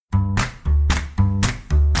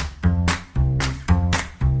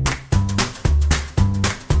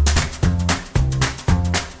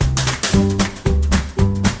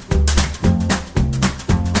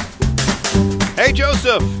Hey,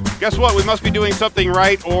 Joseph, guess what? We must be doing something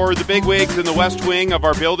right, or the bigwigs in the west wing of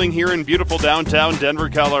our building here in beautiful downtown Denver,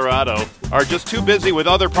 Colorado are just too busy with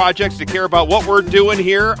other projects to care about what we're doing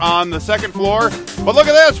here on the second floor. But look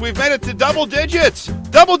at this. We've made it to double digits.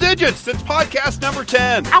 Double digits. It's podcast number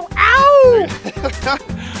 10. Ow, ow!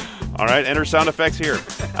 All right, enter sound effects here.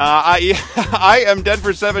 I am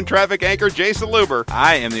Denver 7 traffic anchor Jason Luber.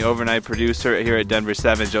 I am the overnight producer here at Denver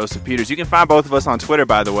 7, Joseph Peters. You can find both of us on Twitter,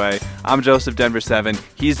 by the way. I'm Joseph Denver 7.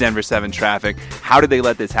 He's Denver 7 traffic. How did they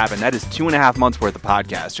let this happen? That is 2.5 months worth of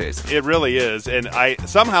podcast, Jason. It really is. And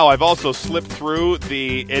I've also slipped through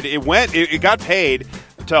it got paid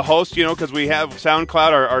to host, because we have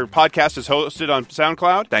SoundCloud. Our podcast is hosted on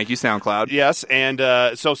SoundCloud. Thank you, SoundCloud. Yes,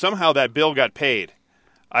 and so somehow that bill got paid.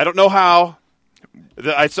 I don't know how.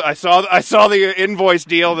 I saw the invoice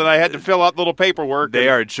deal, that I had to fill out little paperwork. They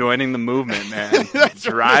are joining the movement, man.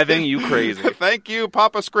 Driving you crazy. Thank you,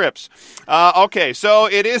 Papa Scripps. Okay, so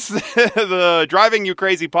it is the Driving You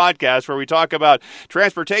Crazy podcast, where we talk about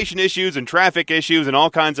transportation issues and traffic issues and all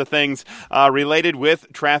kinds of things related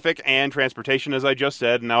with traffic and transportation, as I just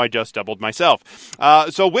said, and now I just doubled myself.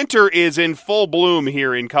 So winter is in full bloom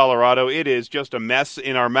here in Colorado. It is just a mess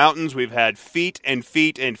in our mountains. We've had feet and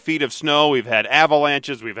feet and feet of snow. We've had avalanches.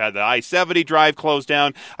 We've had the I-70 drive closed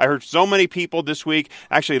down. I heard so many people this week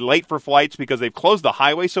actually late for flights because they've closed the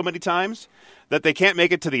highway so many times that they can't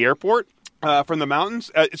make it to the airport from the mountains.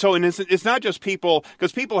 So it's not just people,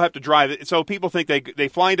 because people have to drive. So people think they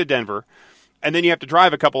fly into Denver, and then you have to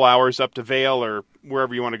drive a couple hours up to Vail or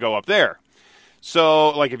wherever you want to go up there. So,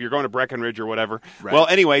 like, if you're going to Breckenridge or whatever. Right. Well,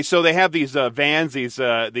 anyway, so they have these vans, these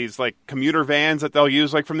like commuter vans that they'll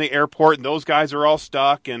use like from the airport, and those guys are all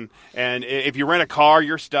stuck. And if you rent a car,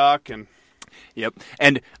 you're stuck. And yep.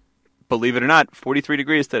 And believe it or not, 43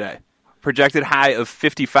 degrees today. Projected high of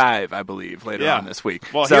 55, I believe, later on this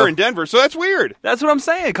week. Well, here in Denver, so that's weird. That's what I'm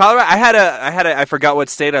saying. Colorado. I had I forgot what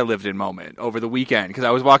state I lived in moment over the weekend, because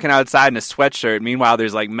I was walking outside in a sweatshirt. Meanwhile,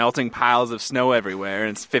 there's like melting piles of snow everywhere,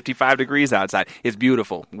 and it's 55 degrees outside. It's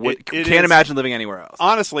beautiful. Can't imagine living anywhere else.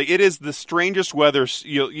 Honestly, it is the strangest weather.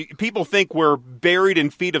 People think we're buried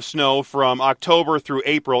in feet of snow from October through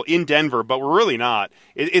April in Denver, but we're really not.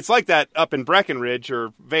 It's like that up in Breckenridge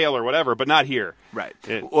or Vail or whatever, but not here. Right.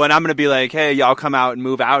 Well, and I'm going to be like, hey, y'all come out and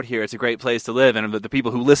move out here. It's a great place to live. And the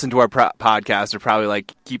people who listen to our podcast are probably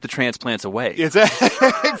like, keep the transplants away.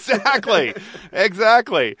 Exactly.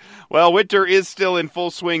 Exactly. Well, winter is still in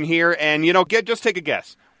full swing here. And, just take a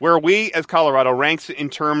guess where we as Colorado ranks in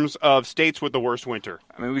terms of states with the worst winter.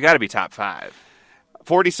 I mean, we got to be top 5.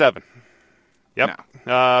 47. Yep.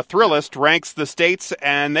 No. Thrillist ranks the states,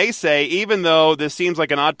 and they say, even though this seems like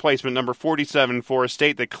an odd placement, number 47 for a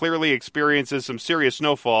state that clearly experiences some serious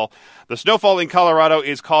snowfall, the snowfall in Colorado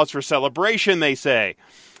is cause for celebration, they say.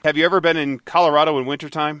 Have you ever been in Colorado in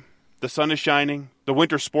wintertime? The sun is shining, the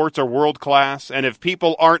winter sports are world-class, and if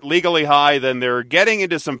people aren't legally high, then they're getting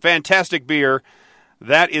into some fantastic beer.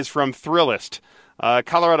 That is from Thrillist.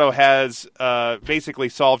 Colorado has basically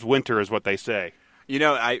solved winter, is what they say.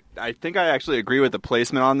 I think I actually agree with the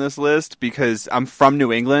placement on this list, because I'm from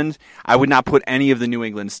New England. I would not put any of the New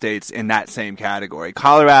England states in that same category.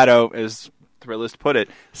 Colorado, as Thrillist put it,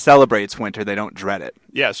 celebrates winter. They don't dread it.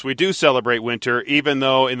 Yes, we do celebrate winter, even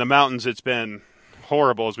though in the mountains it's been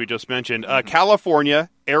horrible, as we just mentioned. California,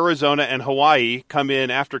 Arizona, and Hawaii come in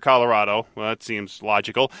after Colorado. Well, that seems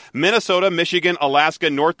logical. Minnesota, Michigan, Alaska,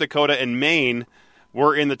 North Dakota, and Maine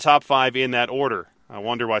were in the top 5 in that order. I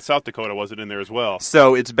wonder why South Dakota wasn't in there as well.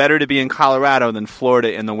 So it's better to be in Colorado than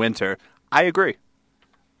Florida in the winter. I agree.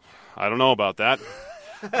 I don't know about that.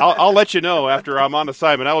 I'll let you know after I'm on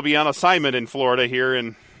assignment. I will be on assignment in Florida here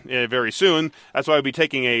in very soon. That's why I'll be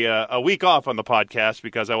taking a week off on the podcast,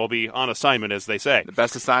 because I will be on assignment, as they say. The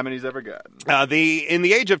best assignment he's ever got. In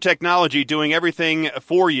the age of technology doing everything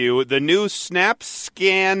for you, the new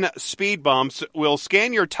SnapScan speed bumps will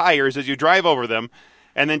scan your tires as you drive over them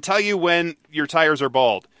and then tell you when your tires are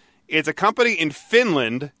bald. It's a company in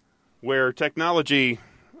Finland where technology,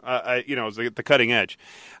 is the cutting edge,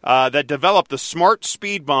 that developed the smart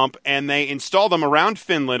speed bump, and they install them around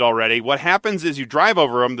Finland already. What happens is you drive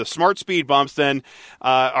over them. The smart speed bumps then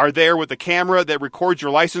are there with the camera that records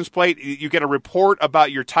your license plate. You get a report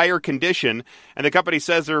about your tire condition, and the company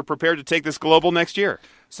says they're prepared to take this global next year.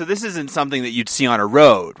 So this isn't something that you'd see on a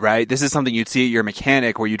road, right? This is something you'd see at your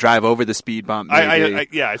mechanic where you drive over the speed bump.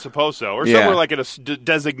 Maybe. I suppose so. Or somewhere like in a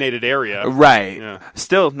designated area. Right. Yeah.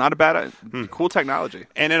 Still, not a bad, cool technology.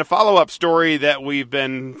 And in a follow-up story that we've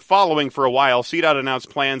been following for a while, CDOT announced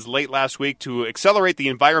plans late last week to accelerate the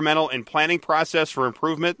environmental and planning process for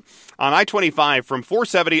improvement on I-25 from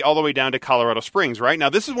 470 all the way down to Colorado Springs, right? Now,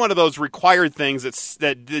 this is one of those required things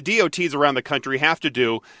that the DOTs around the country have to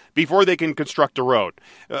do before they can construct a road.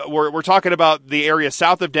 We're talking about the area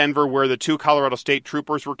south of Denver where the 2 Colorado State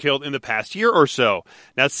troopers were killed in the past year or so.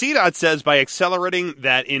 Now, CDOT says by accelerating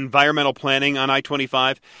that environmental planning on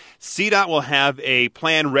I-25, CDOT will have a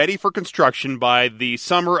plan ready for construction by the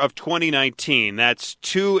summer of 2019. It's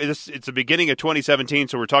the beginning of 2017,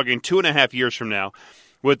 so we're talking 2.5 years from now,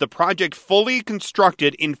 with the project fully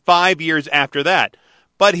constructed in 5 years after that.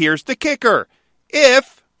 But here's the kicker.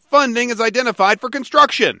 If funding is identified for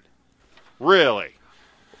construction. Really?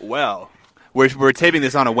 Well, we're taping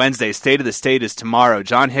this on a Wednesday. State of the State is tomorrow.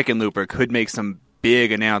 John Hickenlooper could make some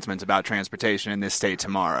big announcements about transportation in this state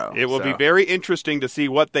tomorrow. It will be very interesting to see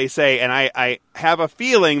what they say, and I have a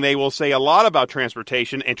feeling they will say a lot about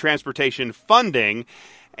transportation and transportation funding,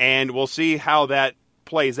 and we'll see how that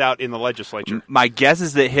plays out in the legislature. My guess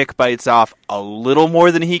is that Hick bites off a little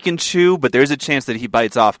more than he can chew, but there's a chance that he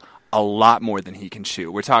bites off a lot more than he can chew.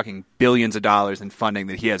 We're talking billions of dollars in funding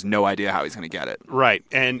that he has no idea how he's going to get it. Right.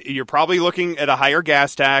 And you're probably looking at a higher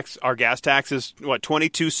gas tax. Our gas tax is,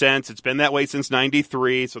 22 cents. It's been that way since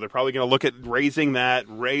 93. So they're probably going to look at raising that,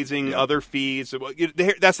 other fees.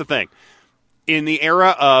 That's the thing. In the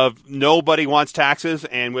era of nobody wants taxes,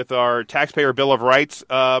 and with our Taxpayer Bill of Rights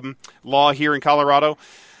law here in Colorado,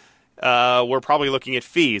 we're probably looking at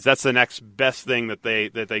fees. That's the next best thing that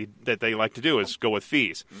they like to do is go with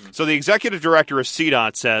fees. So the executive director of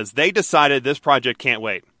CDOT says they decided this project can't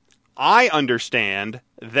wait. I understand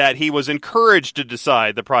that he was encouraged to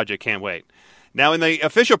decide the project can't wait. Now, in the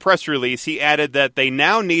official press release, he added that they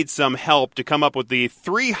now need some help to come up with the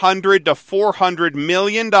 $300 to $400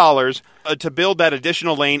 million to build that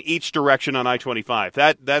additional lane each direction on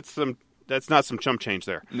I-25. That's not some chump change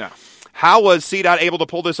there. No. How was CDOT able to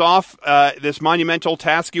pull this off, this monumental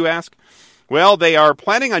task, you ask? Well, they are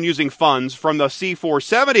planning on using funds from the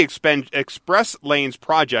C-470 Express Lanes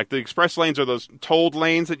project. The express lanes are those tolled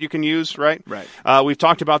lanes that you can use, right? Right. We've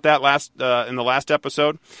talked about that in the last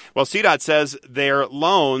episode. Well, CDOT says their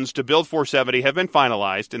loans to build 470 have been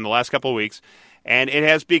finalized in the last couple of weeks, and it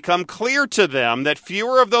has become clear to them that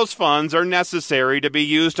fewer of those funds are necessary to be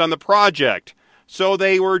used on the project. So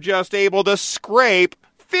they were just able to scrape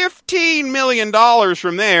 $15 million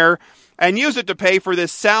from there and use it to pay for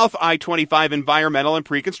this South I-25 environmental and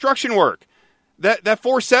pre-construction work. That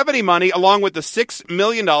 470 money, along with the $6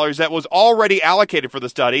 million that was already allocated for the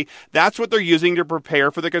study, that's what they're using to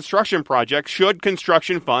prepare for the construction project should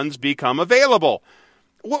construction funds become available.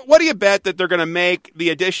 What do you bet that they're going to make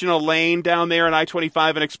the additional lane down there in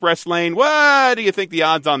I-25 an express lane? What do you think the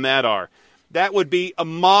odds on that are? That would be a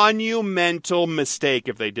monumental mistake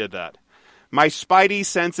if they did that. My spidey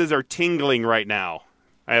senses are tingling right now.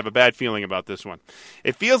 I have a bad feeling about this one.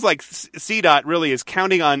 It feels like CDOT really is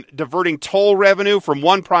counting on diverting toll revenue from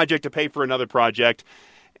one project to pay for another project,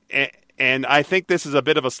 and I think this is a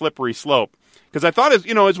bit of a slippery slope. Because I thought,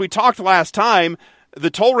 as we talked last time,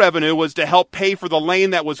 the toll revenue was to help pay for the lane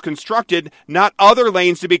that was constructed, not other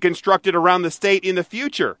lanes to be constructed around the state in the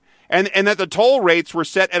future. And that the toll rates were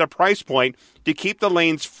set at a price point to keep the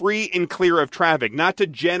lanes free and clear of traffic, not to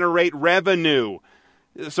generate revenue.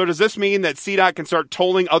 So does this mean that CDOT can start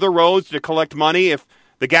tolling other roads to collect money if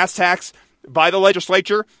the gas tax by the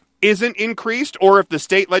legislature isn't increased, or if the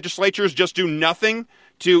state legislatures just do nothing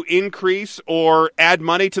to increase or add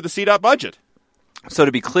money to the CDOT budget? So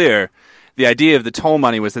to be clear, the idea of the toll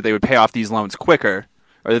money was that they would pay off these loans quicker,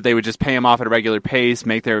 or that they would just pay them off at a regular pace,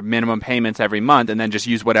 make their minimum payments every month, and then just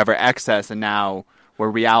use whatever excess, and now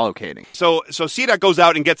we're reallocating. So CDOT goes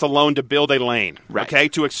out and gets a loan to build a lane, right, okay,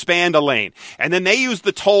 to expand a lane. And then they use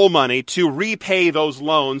the toll money to repay those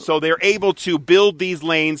loans, so they're able to build these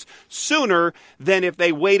lanes sooner than if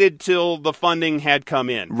they waited till the funding had come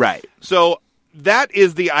in. Right. So that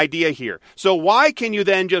is the idea here. So why can you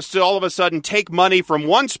then just all of a sudden take money from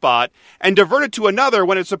one spot and divert it to another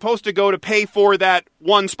when it's supposed to go to pay for that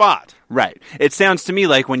one spot? Right. It sounds to me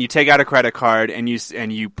like when you take out a credit card and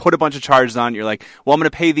you put a bunch of charges on, you're like, well, I'm going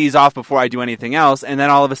to pay these off before I do anything else. And then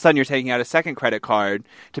all of a sudden you're taking out a second credit card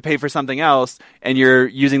to pay for something else, and you're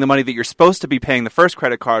using the money that you're supposed to be paying the first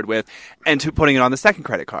credit card with and putting it on the second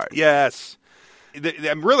credit card. Yes.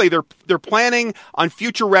 Really, they're planning on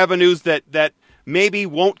future revenues that maybe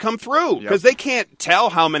won't come through because they can't tell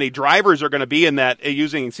how many drivers are going to be in that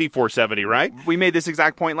using C470, right? We made this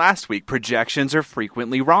exact point last week. Projections are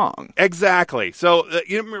frequently wrong. Exactly. So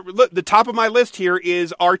look, the top of my list here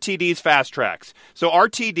is RTD's Fast Tracks. So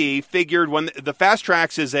RTD figured when the Fast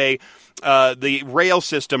Tracks is the rail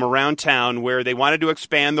system around town where they wanted to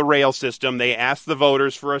expand the rail system. They asked the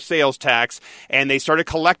voters for a sales tax, and they started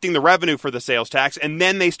collecting the revenue for the sales tax, and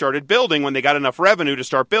then they started building when they got enough revenue to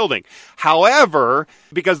start building. However,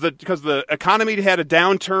 because the economy had a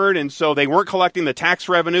downturn, and so they weren't collecting the tax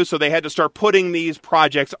revenue, so they had to start putting these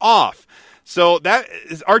projects off. So that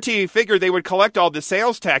RTD figured they would collect all the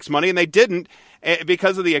sales tax money, and they didn't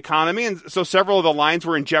because of the economy, and so several of the lines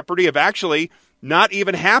were in jeopardy of actually not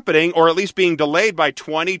even happening, or at least being delayed by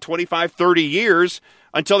 20, 25, 30 years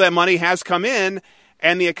until that money has come in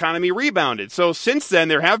and the economy rebounded. So since then,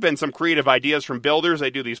 there have been some creative ideas from builders. They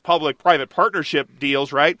do these public-private partnership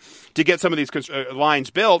deals, right, to get some of these lines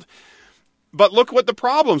built. But look what the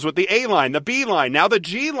problems with the A line, the B line, now the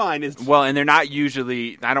G line is... Well, and they're not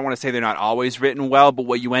usually, I don't want to say they're not always written well, but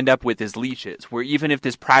what you end up with is leeches, where even if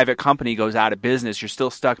this private company goes out of business, you're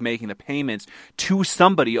still stuck making the payments to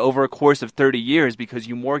somebody over a course of 30 years because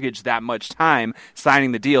you mortgaged that much time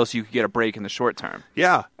signing the deal so you could get a break in the short term.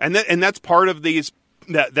 Yeah, and that's part of these...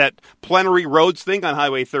 That plenary roads thing on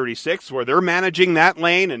Highway 36 where they're managing that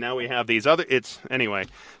lane, and now we have these other... Anyway,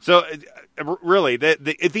 so really,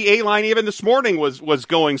 the A line even this morning was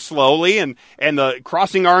going slowly, and the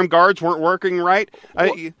crossing arm guards weren't working right.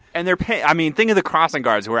 And they're think of the crossing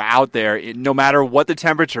guards who are out there. No matter what the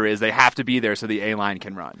temperature is, they have to be there so the A line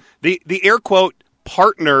can run. The air quote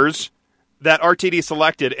partners that RTD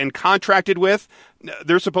selected and contracted with,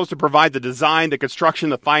 they're supposed to provide the design, the construction,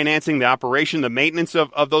 the financing, the operation, the maintenance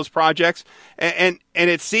of those projects. And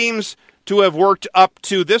it seems to have worked up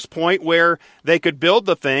to this point where they could build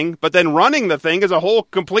the thing, but then running the thing is a whole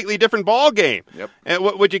completely different ball game. Yep. And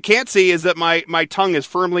what you can't see is that my tongue is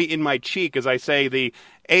firmly in my cheek as I say the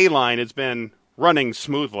A line has been running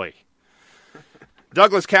smoothly.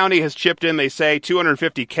 Douglas County has chipped in, they say,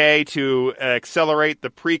 $250K to accelerate the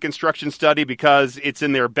pre-construction study because it's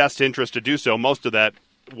in their best interest to do so. Most of that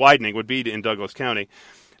widening would be in Douglas County.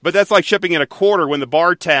 But that's like shipping in a quarter when the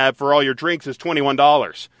bar tab for all your drinks is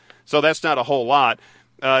 $21. So that's not a whole lot.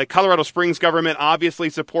 Colorado Springs government obviously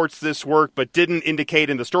supports this work, but didn't indicate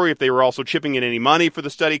in the story if they were also chipping in any money for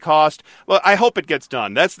the study cost. Well, I hope it gets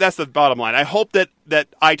done. That's the bottom line. I hope that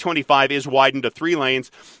I-25 is widened to 3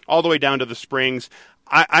 lanes all the way down to the Springs.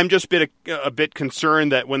 I'm just a bit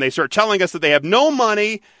concerned that when they start telling us that they have no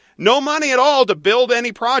money at all to build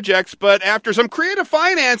any projects, but after some creative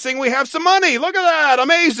financing, we have some money. Look at that.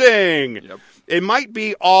 Amazing. Yep. It might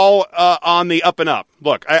be all on the up and up.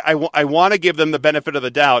 Look, I want to give them the benefit of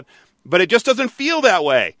the doubt, but it just doesn't feel that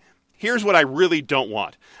way. Here's what I really don't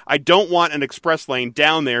want. I don't want an express lane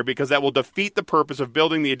down there because that will defeat the purpose of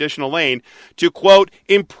building the additional lane to, quote,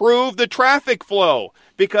 improve the traffic flow.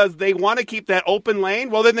 Because they want to keep that open lane,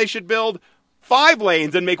 well, then they should build 5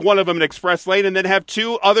 lanes and make one of them an express lane and then have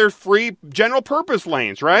 2 other free general purpose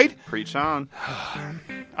lanes, right? Preach on.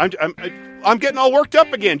 I'm getting all worked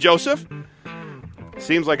up again, Joseph.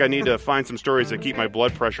 Seems like I need to find some stories that keep my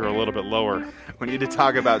blood pressure a little bit lower. We need to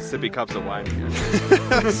talk about sippy cups of wine again.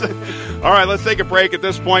 All right, let's take a break at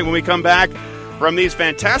this point. When we come back from these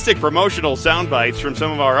fantastic promotional sound bites from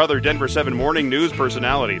some of our other Denver 7 morning news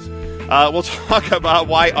personalities, we'll talk about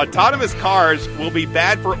why autonomous cars will be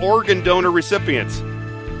bad for organ donor recipients.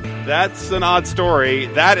 That's an odd story.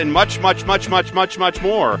 That and much, much, much, much, much, much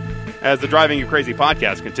more as the Driving You Crazy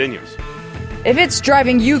podcast continues. If it's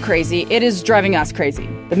driving you crazy, it is driving us crazy.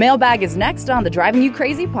 The mailbag is next on the Driving You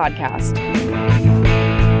Crazy podcast.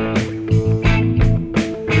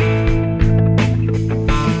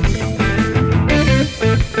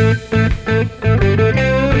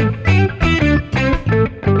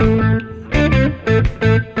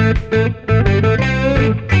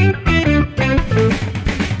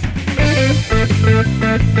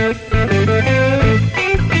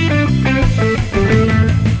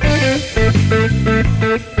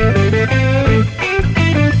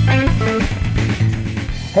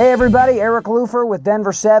 Hey everybody, Eric Lufer with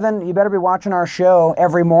Denver 7. You better be watching our show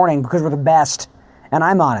every morning because we're the best, and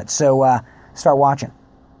I'm on it, so start watching.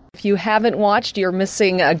 If you haven't watched, you're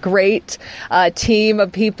missing a great team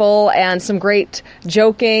of people and some great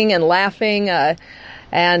joking and laughing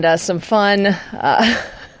and some fun.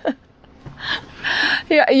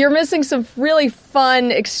 Yeah, you're missing some really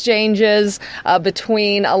fun exchanges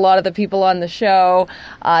between a lot of the people on the show.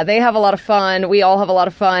 They have a lot of fun. We all have a lot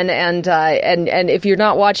of fun. And if you're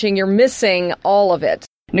not watching, you're missing all of it.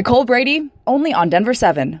 Nicole Brady, only on Denver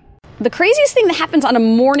 7. The craziest thing that happens on a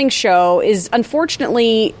morning show is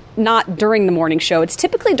unfortunately not during the morning show. It's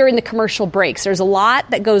typically during the commercial breaks. There's a lot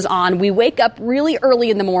that goes on. We wake up really early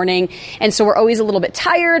in the morning, and so we're always a little bit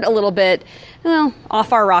tired, a little bit,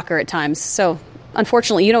 off our rocker at times. So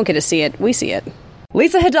unfortunately, you don't get to see it. We see it.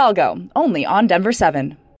 Lisa Hidalgo, only on Denver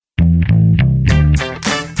 7.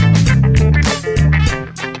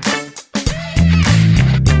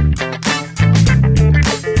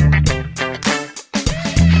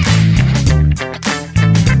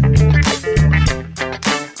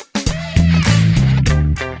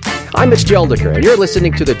 I'm Mitch Jeldiker, and you're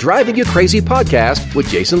listening to the Driving You Crazy podcast with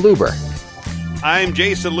Jason Luber. I'm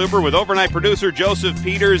Jason Luber with overnight producer Joseph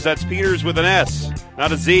Peters. That's Peters with an S,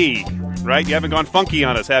 not a Z, right? You haven't gone funky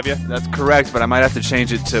on us, have you? That's correct, but I might have to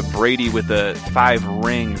change it to Brady with the 5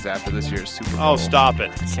 rings after this year's Super Bowl. Oh, stop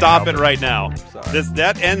it. Stop it right now. Sorry.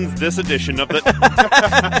 That ends this edition of the...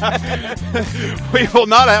 We will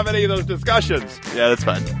not have any of those discussions. Yeah, that's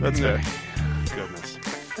fine. That's fair. Goodness.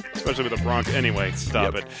 Especially with the Broncos. Anyway,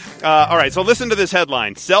 stop it. All right, so listen to this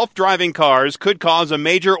headline. Self-driving cars could cause a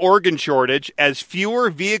major organ shortage as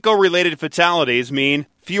fewer vehicle-related fatalities mean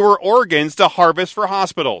fewer organs to harvest for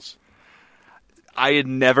hospitals. I had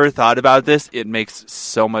never thought about this. It makes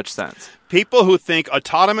so much sense. People who think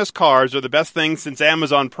autonomous cars are the best thing since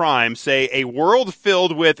Amazon Prime say a world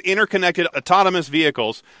filled with interconnected autonomous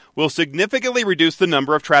vehicles will significantly reduce the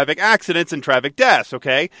number of traffic accidents and traffic deaths,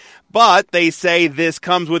 okay? But they say this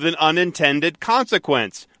comes with an unintended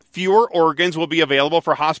consequence. Fewer organs will be available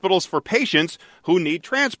for hospitals for patients who need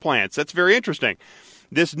transplants. That's very interesting.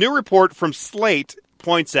 This new report from Slate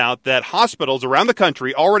points out that hospitals around the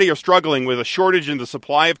country already are struggling with a shortage in the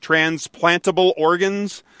supply of transplantable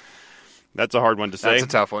organs. That's a hard one to say. That's a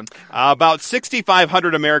tough one. About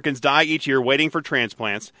 6,500 Americans die each year waiting for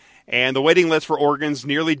transplants, and the waiting list for organs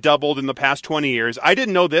nearly doubled in the past 20 years. I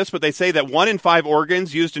didn't know this, but they say that 1 in 5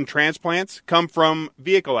 organs used in transplants come from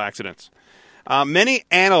vehicle accidents. Many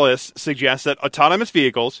analysts suggest that autonomous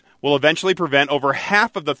vehicles will eventually prevent over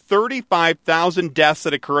half of the 35,000 deaths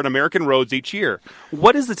that occur on American roads each year.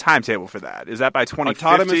 What is the timetable for that? Is that by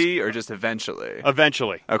 2050 or just eventually?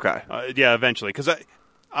 Eventually. Okay. Yeah, eventually. Because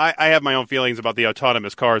I have my own feelings about the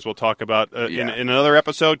autonomous cars we'll talk about in another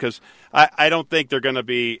episode, because I don't think they're going to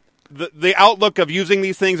be... The outlook of using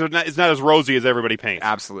these things is not as rosy as everybody paints.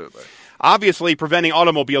 Absolutely. Obviously, preventing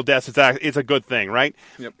automobile deaths is a good thing, right?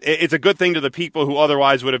 Yep. It's a good thing to the people who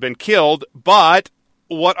otherwise would have been killed, but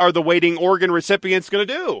what are the waiting organ recipients going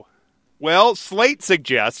to do? Well, Slate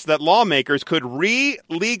suggests that lawmakers could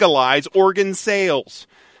re-legalize organ sales,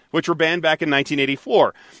 which were banned back in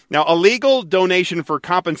 1984. Now, a legal donation for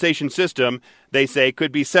compensation system, they say,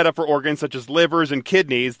 could be set up for organs such as livers and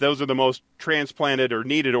kidneys. Those are the most transplanted or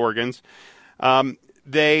needed organs.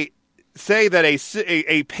 They say that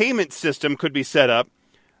a payment system could be set up,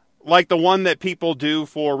 like the one that people do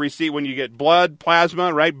for receipt when you get blood,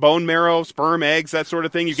 plasma, right? Bone marrow, sperm, eggs, that sort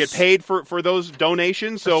of thing. You get paid for those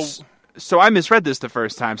donations. So I misread this the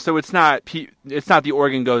first time. So it's not the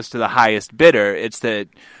organ goes to the highest bidder. It's that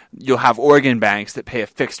you'll have organ banks that pay a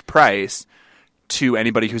fixed price to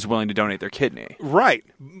anybody who's willing to donate their kidney. Right.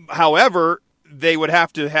 However, they would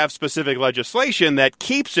have to have specific legislation that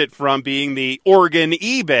keeps it from being the organ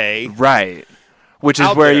eBay. Right. Which is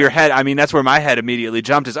where there. your head, that's where my head immediately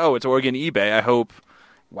jumped is, it's organ eBay. I hope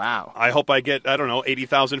I get,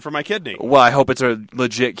 $80,000 for my kidney. Well, I hope it's a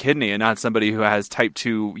legit kidney and not somebody who has type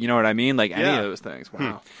 2, you know what I mean? Like any of those things.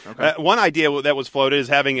 Wow. Okay. One idea that was floated is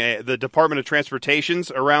having the Department of Transportations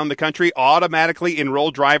around the country automatically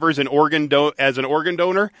enroll drivers as an organ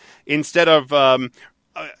donor instead of...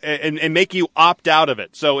 and make you opt out of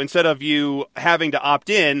it. So instead of you having to opt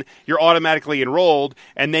in, you're automatically enrolled,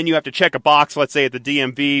 and then you have to check a box, let's say at the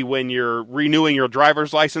DMV when you're renewing your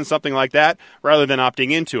driver's license, something like that, rather than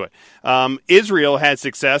opting into it. Israel had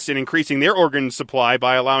success in increasing their organ supply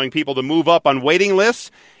by allowing people to move up on waiting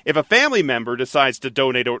lists if a family member decides to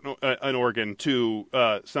donate an organ to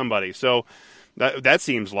somebody. So that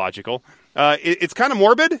seems logical. It's kind of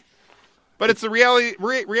morbid, but it's the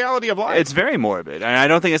reality of life. It's very morbid, and I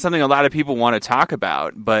don't think it's something a lot of people want to talk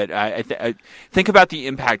about. But I think about the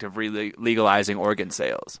impact of legalizing organ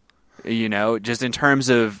sales. Just in terms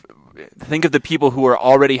of, think of the people who are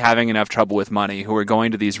already having enough trouble with money, who are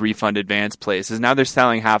going to these refund advance places. Now they're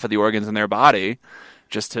selling half of the organs in their body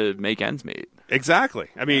just to make ends meet. Exactly.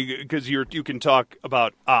 I mean, because you can talk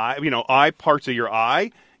about eye, parts of your eye.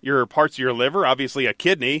 Your parts of your liver, obviously a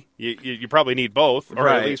kidney. You probably need both, or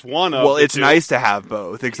at least one of. Well, it's two. nice to have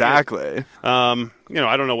both. Exactly. I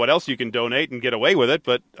don't know what else you can donate and get away with it,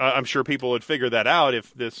 but I'm sure people would figure that out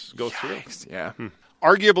if this goes through. Yeah.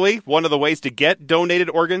 Arguably, one of the ways to get donated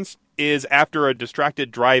organs is after a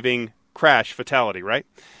distracted driving crash fatality, right?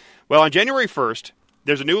 Well, on January 1st,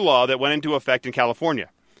 there's a new law that went into effect in California.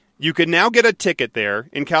 You can now get a ticket there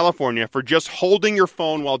in California for just holding your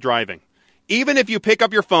phone while driving. Even if you pick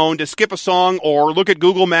up your phone to skip a song or look at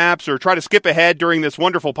Google Maps or try to skip ahead during this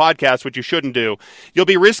wonderful podcast, which you shouldn't do, you'll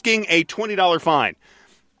be risking a $20 fine.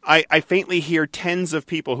 I faintly hear tens of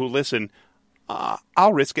people who listen.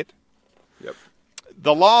 I'll risk it. Yep.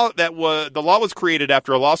 The law was created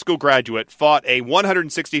after a law school graduate fought a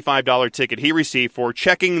 $165 ticket he received for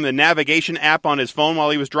checking the navigation app on his phone while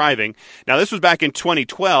he was driving. Now, this was back in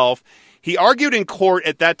 2012. He argued in court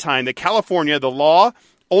at that time that California, the law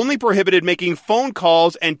only prohibited making phone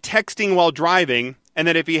calls and texting while driving, and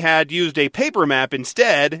that if he had used a paper map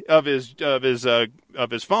instead of his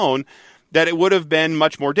phone, that it would have been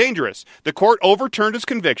much more dangerous. The court overturned his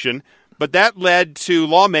conviction, but that led to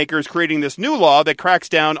lawmakers creating this new law that cracks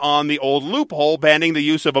down on the old loophole, banning the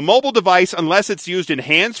use of a mobile device unless it's used in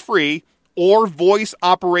hands-free or voice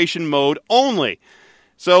operation mode only.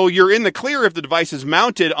 So you're in the clear if the device is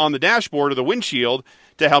mounted on the dashboard or the windshield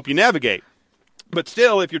to help you navigate. But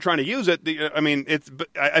still, if you're trying to use it,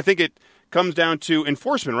 I think it comes down to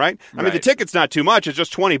enforcement, right? I mean, the ticket's not too much. It's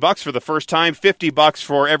just $20 for the first time, $50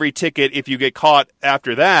 for every ticket if you get caught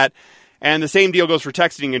after that. And the same deal goes for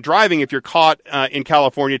texting and driving. If you're caught in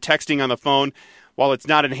California texting on the phone while it's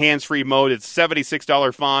not in hands-free mode, it's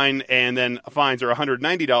 $76 fine, and then fines are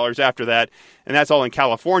 $190 after that, and that's all in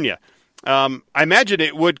California. I imagine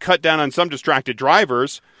it would cut down on some distracted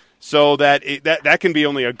drivers so that that can be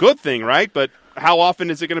only a good thing, right? But how often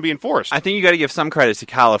is it going to be enforced? I think you got to give some credit to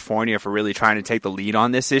California for really trying to take the lead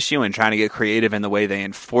on this issue and trying to get creative in the way they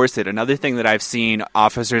enforce it. Another thing that I've seen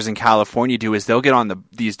officers in California do is they'll get on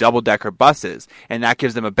these double-decker buses, and that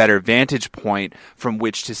gives them a better vantage point from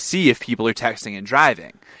which to see if people are texting and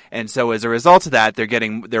driving. And so as a result of that,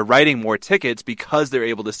 they're writing more tickets because they're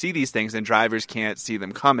able to see these things, and drivers can't see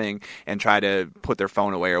them coming and try to put their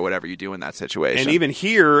phone away or whatever you do in that situation. And even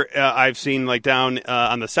here, I've seen like down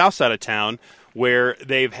on the south side of town where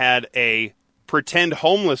they've had a pretend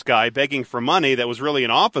homeless guy begging for money that was really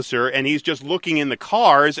an officer, and he's just looking in the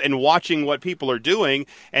cars and watching what people are doing,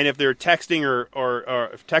 and if they're texting or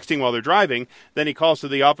texting while they're driving, then he calls to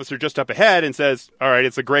the officer just up ahead and says, all right,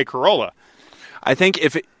 it's a gray Corolla. I think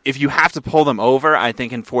if you have to pull them over, I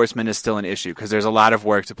think enforcement is still an issue because there's a lot of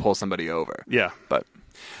work to pull somebody over. Yeah. But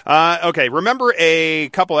okay, remember a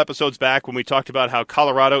couple episodes back when we talked about how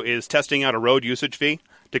Colorado is testing out a road usage fee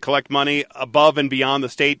to collect money above and beyond the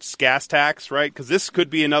state's gas tax, right? Because this could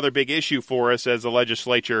be another big issue for us as the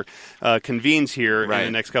legislature convenes here in the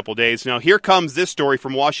next couple days. Now, here comes this story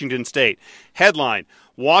from Washington State. Headline,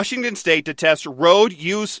 Washington State to test road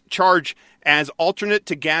use charge as alternate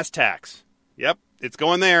to gas tax. Yep, it's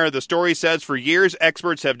going there. The story says for years,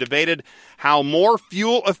 experts have debated how more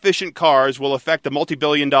fuel-efficient cars will affect the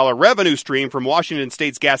multi-billion-dollar revenue stream from Washington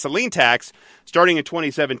State's gasoline tax. Starting in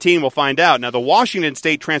 2017, we'll find out. Now, the Washington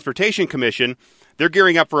State Transportation Commission, they're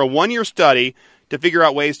gearing up for a one-year study to figure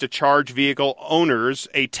out ways to charge vehicle owners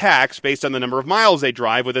a tax based on the number of miles they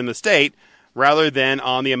drive within the state rather than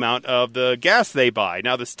on the amount of the gas they buy.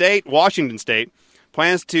 Now, the state, Washington State,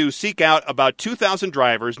 plans to seek out about 2,000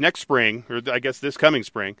 drivers next spring, or I guess this coming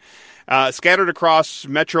spring, scattered across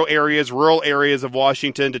metro areas, rural areas of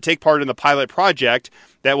Washington to take part in the pilot project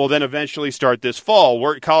that will then eventually start this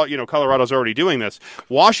fall. Colorado's already doing this.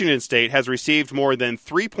 Washington State has received more than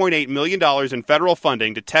 $3.8 million in federal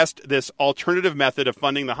funding to test this alternative method of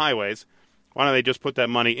funding the highways. Why don't they just put that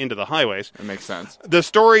money into the highways? It makes sense. The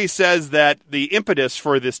story says that the impetus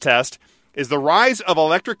for this test is the rise of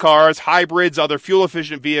electric cars, hybrids, other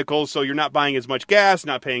fuel-efficient vehicles, so you're not buying as much gas,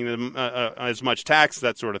 not paying them as much tax,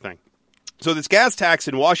 that sort of thing. So this gas tax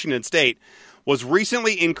in Washington State was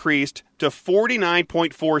recently increased to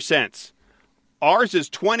 49.4 cents. Ours is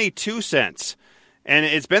 22 cents, and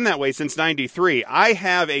it's been that way since 93. I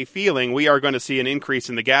have a feeling we are going to see an increase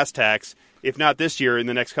in the gas tax, if not this year, in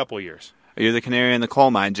the next couple of years. You're the canary in the coal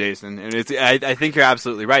mine, Jason. And I think you're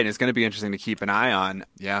absolutely right, and it's going to be interesting to keep an eye on.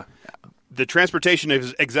 Yeah. The transportation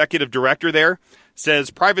executive director there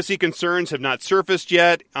says privacy concerns have not surfaced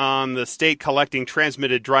yet on the state collecting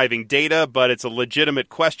transmitted driving data, but it's a legitimate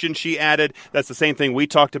question, she added. That's the same thing we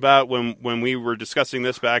talked about when we were discussing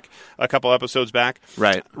this back a couple episodes back.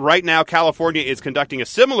 Right. Right now, California is conducting a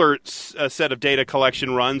similar set of data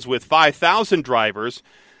collection runs with 5,000 drivers,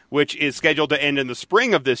 which is scheduled to end in the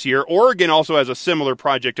spring of this year. Oregon also has a similar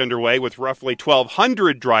project underway with roughly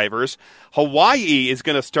 1,200 drivers. Hawaii is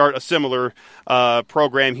going to start a similar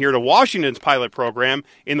program here to Washington's pilot program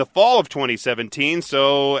in the fall of 2017.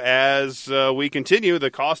 So as we continue,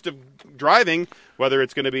 the cost of driving, whether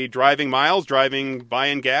it's going to be driving miles,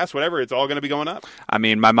 buying gas, whatever, it's all going to be going up. I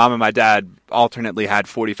mean, my mom and my dad alternately had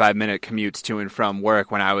 45-minute commutes to and from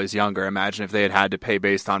work when I was younger. Imagine if they had to pay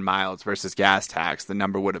based on miles versus gas tax. The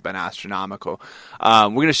number would have been astronomical. We're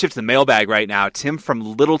going to shift to the mailbag right now. Tim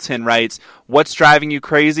from Littleton writes, what's driving you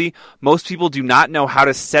crazy? Most people do not know how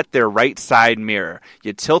to set their right side mirror.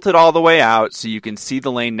 You tilt it all the way out so you can see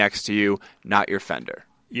the lane next to you, not your fender.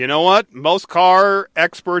 You know what? Most car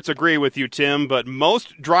experts agree with you, Tim, but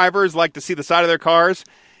most drivers like to see the side of their cars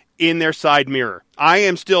in their side mirror. I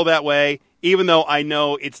am still that way, even though I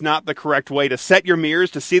know it's not the correct way to set your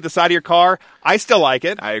mirrors to see the side of your car. I still like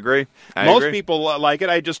it. I agree. Most people like it.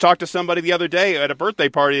 I just talked to somebody the other day at a birthday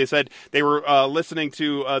party. They said they were listening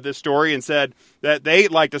to this story and said that they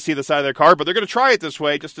like to see the side of their car, but they're going to try it this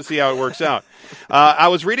way just to see how it works out. I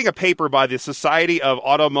was reading a paper by the Society of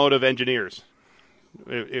Automotive Engineers.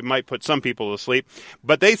 It might put some people to sleep,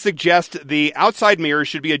 but they suggest the outside mirror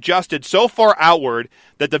should be adjusted so far outward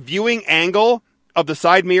that the viewing angle of the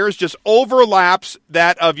side mirrors just overlaps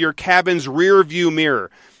that of your cabin's rear view mirror.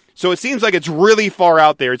 So it seems like it's really far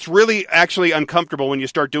out there. It's really actually uncomfortable when you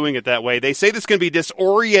start doing it that way. They say this can be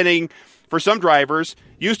disorienting for some drivers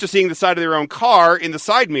used to seeing the side of their own car in the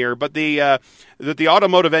side mirror, but the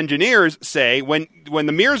automotive engineers say when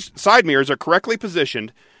the side mirrors are correctly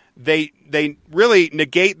positioned, they really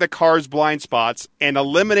negate the car's blind spots and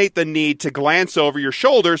eliminate the need to glance over your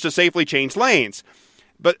shoulders to safely change lanes.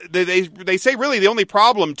 But they say really the only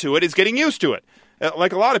problem to it is getting used to it,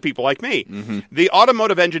 like a lot of people like me. Mm-hmm. The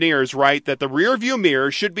automotive engineers write that the rear view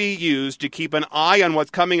mirror should be used to keep an eye on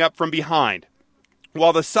what's coming up from behind,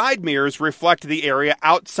 while the side mirrors reflect the area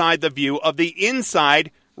outside the view of the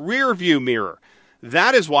inside rear view mirror.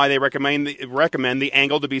 That is why they recommend the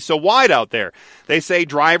angle to be so wide out there. They say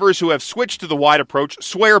drivers who have switched to the wide approach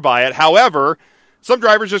swear by it. However, some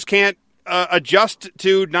drivers just can't adjust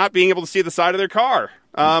to not being able to see the side of their car.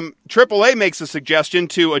 AAA makes a suggestion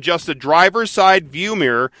to adjust the driver's side view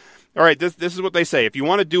mirror. All right, this is what they say. If you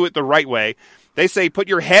want to do it the right way, they say put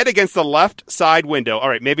your head against the left side window. All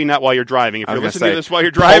right, maybe not while you're driving. If you're listening to this while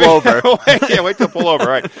you're driving, pull over. wait till pull over. All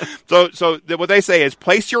right. So what they say is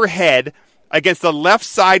place your head against the left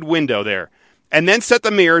side window there, and then set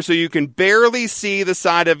the mirror so you can barely see the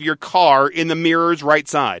side of your car in the mirror's right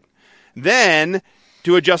side. Then,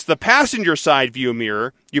 to adjust the passenger side view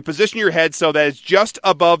mirror, you position your head so that it's just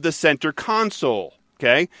above the center console,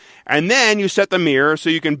 okay? And then you set the mirror so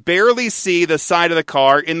you can barely see the side of the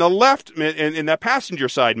car in the left, in that passenger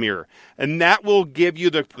side mirror. And that will give you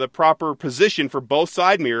the proper position for both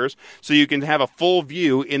side mirrors so you can have a full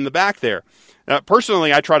view in the back there.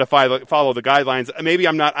 Personally, I try to follow the guidelines. Maybe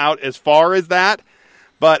I'm not out as far as that,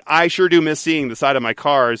 but I sure do miss seeing the side of my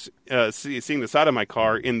cars, seeing the side of my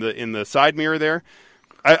car in the side mirror there.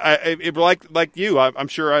 Like you, I'm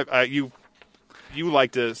sure you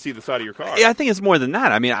like to see the side of your car. Yeah, I think it's more than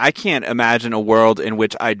that. I mean, I can't imagine a world in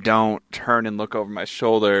which I don't turn and look over my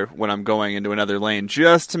shoulder when I'm going into another lane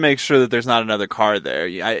just to make sure that there's not another car there.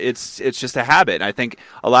 It's just a habit. I think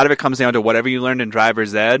a lot of it comes down to whatever you learned in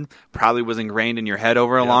driver's ed probably was ingrained in your head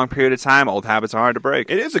over a long period of time. Old habits are hard to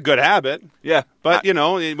break. It is a good habit. Yeah. But,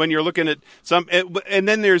 when you're looking at and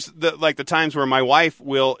then there's the times where my wife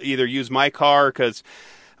will either use my car because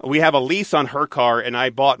we have a lease on her car, and I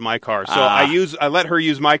bought my car. So I let her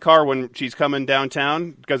use my car when she's coming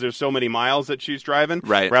downtown because there's so many miles that she's driving,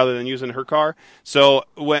 right, rather than using her car. So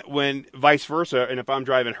when vice versa, and if I'm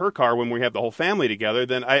driving her car when we have the whole family together,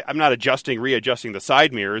 then I'm not readjusting the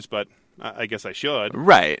side mirrors, but I guess I should.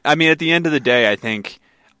 Right. I mean, at the end of the day, I think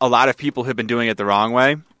a lot of people have been doing it the wrong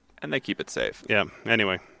way, and they keep it safe. Yeah.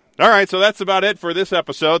 Anyway. All right, so that's about it for this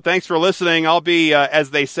episode. Thanks for listening. I'll be, as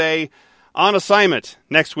they say, on assignment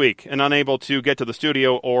next week and unable to get to the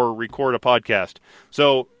studio or record a podcast.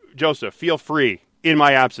 So, Joseph, feel free, in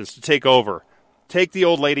my absence, to take over. Take the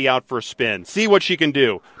old lady out for a spin. See what she can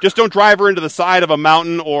do. Just don't drive her into the side of a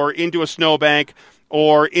mountain or into a snowbank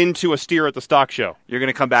or into a steer at the stock show. You're going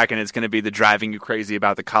to come back and it's going to be the Driving You Crazy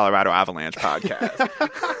About the Colorado Avalanche podcast.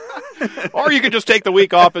 Or you could just take the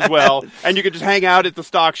week off as well, and you could just hang out at the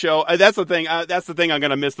stock show. That's the thing. That's the thing I'm going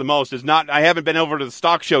to miss the most. I haven't been over to the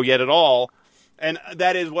stock show yet at all, and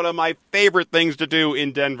that is one of my favorite things to do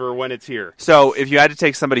in Denver when it's here. So, if you had to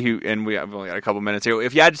take somebody and we've only got a couple minutes here,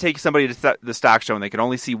 if you had to take somebody to the stock show and they could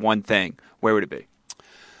only see one thing, where would it be?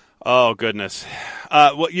 Oh, goodness.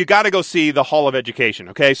 Well, you got to go see the Hall of Education,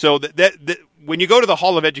 okay? So when you go to the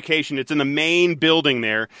Hall of Education, it's in the main building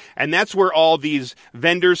there, and that's where all these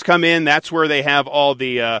vendors come in. That's where they have all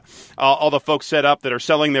the folks set up that are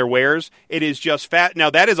selling their wares. It is just fat.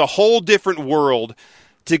 Now, that is a whole different world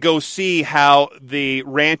to go see how the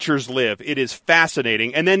ranchers live. It is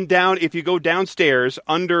fascinating. And then if you go downstairs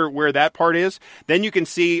under where that part is, then you can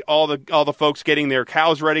see all the folks getting their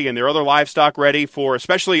cows ready and their other livestock ready for,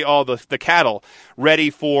 especially all the cattle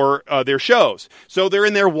ready for their shows. So they're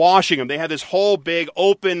in there washing them. They have this whole big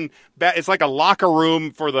open, it's like a locker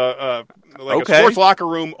room for the, a sports locker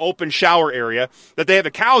room, open shower area that they have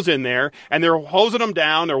the cows in there, and they're hosing them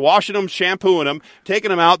down, they're washing them, shampooing them,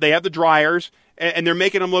 taking them out. They have the dryers, and they're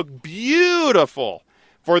making them look beautiful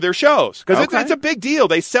for their shows. Because it's a big deal.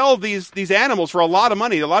 They sell these animals for a lot of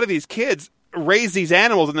money. A lot of these kids raise these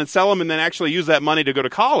animals and then sell them and then actually use that money to go to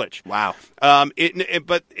college. Wow.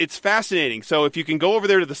 But it's fascinating. So if you can go over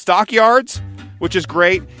there to the stockyards, which is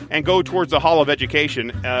great, and go towards the Hall of Education,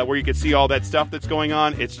 where you can see all that stuff that's going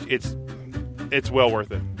on, it's well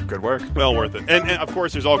worth it. Good work. Well worth it. And of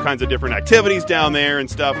course, there's all kinds of different activities down there and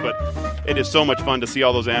stuff, but it is so much fun to see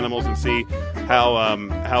all those animals and see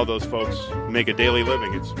how those folks make a daily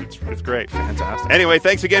living. It's great. Fantastic. Anyway,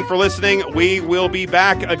 thanks again for listening. We will be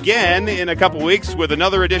back again in a couple weeks with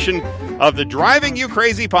another edition of the Driving You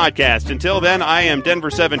Crazy podcast. Until then, I am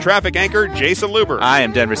Denver 7 traffic anchor Jason Luber. I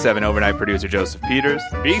am Denver 7 overnight producer Joseph Peters.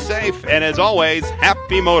 Be safe, and as always,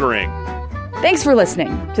 happy motoring. Thanks for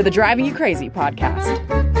listening to the Driving You Crazy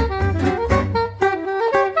podcast.